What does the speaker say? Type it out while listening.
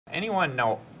anyone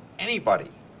know anybody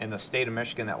in the state of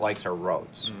Michigan that likes our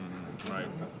roads? Right.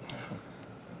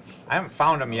 I haven't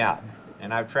found them yet,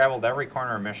 and I've traveled every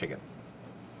corner of Michigan.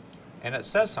 And it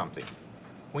says something.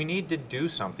 We need to do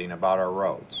something about our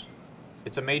roads.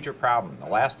 It's a major problem. The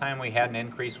last time we had an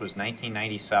increase was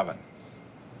 1997.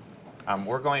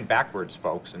 We're going backwards,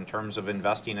 folks, in terms of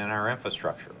investing in our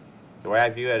infrastructure. The way I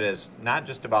view it is not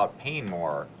just about paying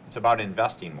more, it's about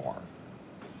investing more.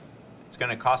 It's going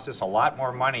to cost us a lot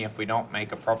more money if we don't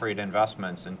make appropriate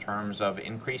investments in terms of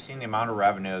increasing the amount of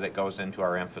revenue that goes into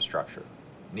our infrastructure.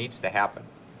 It needs to happen.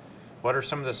 What are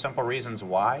some of the simple reasons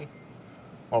why?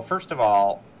 Well, first of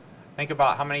all, think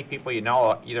about how many people you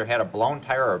know either had a blown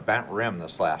tire or a bent rim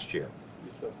this last year.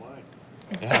 You said mine.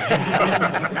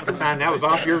 Yeah. Hassan, that was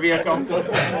off your vehicle?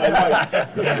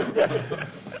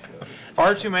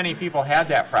 Far too many people had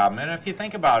that problem, and if you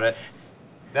think about it,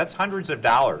 that's hundreds of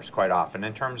dollars quite often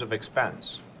in terms of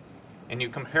expense. And you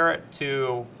compare it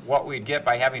to what we'd get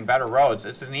by having better roads,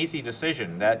 it's an easy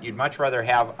decision that you'd much rather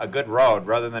have a good road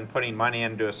rather than putting money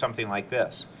into something like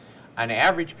this. On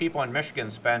average, people in Michigan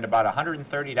spend about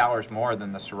 $130 more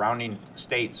than the surrounding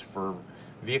states for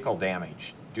vehicle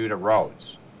damage due to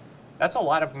roads. That's a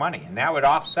lot of money, and that would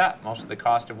offset most of the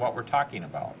cost of what we're talking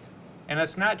about. And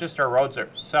it's not just our roads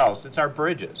themselves, it's our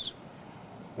bridges.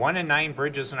 1 in 9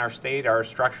 bridges in our state are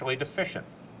structurally deficient.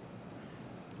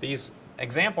 These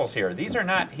examples here, these are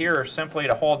not here simply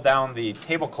to hold down the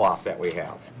tablecloth that we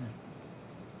have.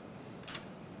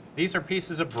 These are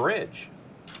pieces of bridge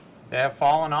that have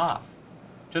fallen off.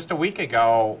 Just a week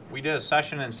ago, we did a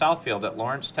session in Southfield at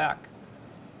Lawrence Tech.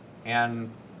 And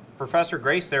Professor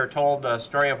Grace there told the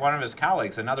story of one of his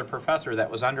colleagues, another professor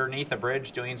that was underneath a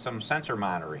bridge doing some sensor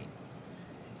monitoring.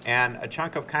 And a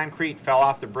chunk of concrete fell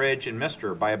off the bridge and missed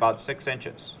her by about 6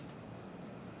 inches.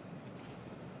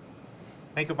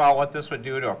 Think about what this would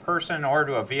do to a person or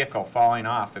to a vehicle falling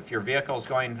off if your vehicle is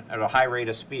going at a high rate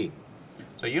of speed.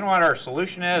 So you know what our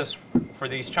solution is for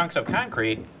these chunks of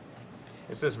concrete?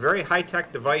 It's this very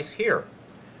high-tech device here.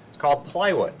 It's called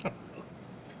plywood.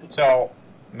 So,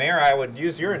 Mayor, I would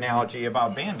use your analogy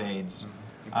about Band-Aids.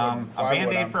 A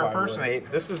Band-Aid for a person,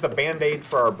 this is the Band-Aid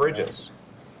for our bridges.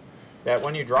 That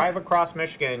when you drive across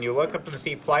Michigan and you look up and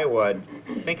see plywood,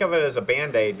 think of it as a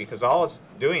Band-Aid because all it's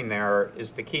doing there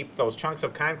is to keep those chunks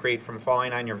of concrete from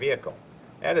falling on your vehicle.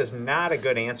 That is not a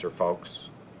good answer, folks.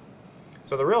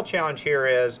 So the real challenge here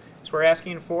is we're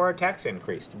asking for a tax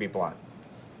increase, to be blunt.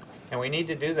 And we need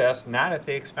to do this not at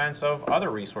the expense of other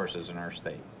resources in our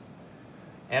state.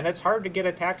 And it's hard to get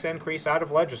a tax increase out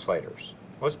of legislators.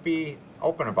 Let's be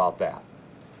open about that.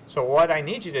 So what I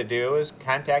need you to do is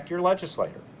contact your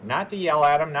legislator. Not to yell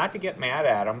at them, not to get mad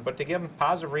at them, but to give them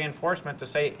positive reinforcement to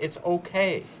say it's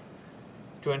okay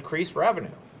to increase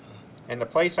revenue. And the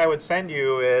place I would send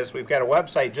you is, we've got a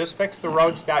website,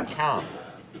 justfixtheroads.com.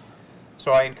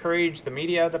 So I encourage the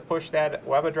media to push that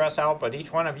web address out, but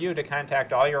each one of you to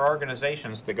contact all your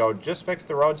organizations to go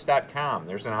justfixtheroads.com.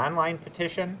 There's an online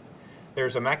petition.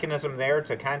 There's a mechanism there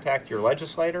to contact your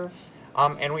legislator.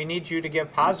 And we need you to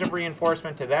give positive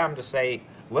reinforcement to them to say,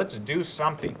 let's do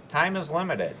something. Time is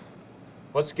limited.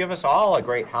 Let's give us all a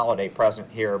great holiday present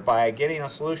here by getting a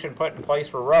solution put in place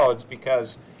for roads,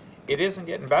 because it isn't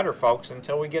getting better, folks,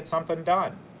 until we get something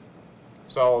done.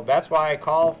 So that's why I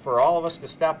call for all of us to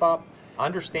step up.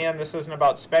 Understand this isn't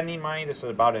about spending money. This is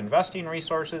about investing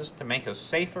resources to make us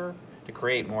safer, to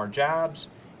create more jobs,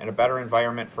 and a better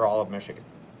environment for all of Michigan.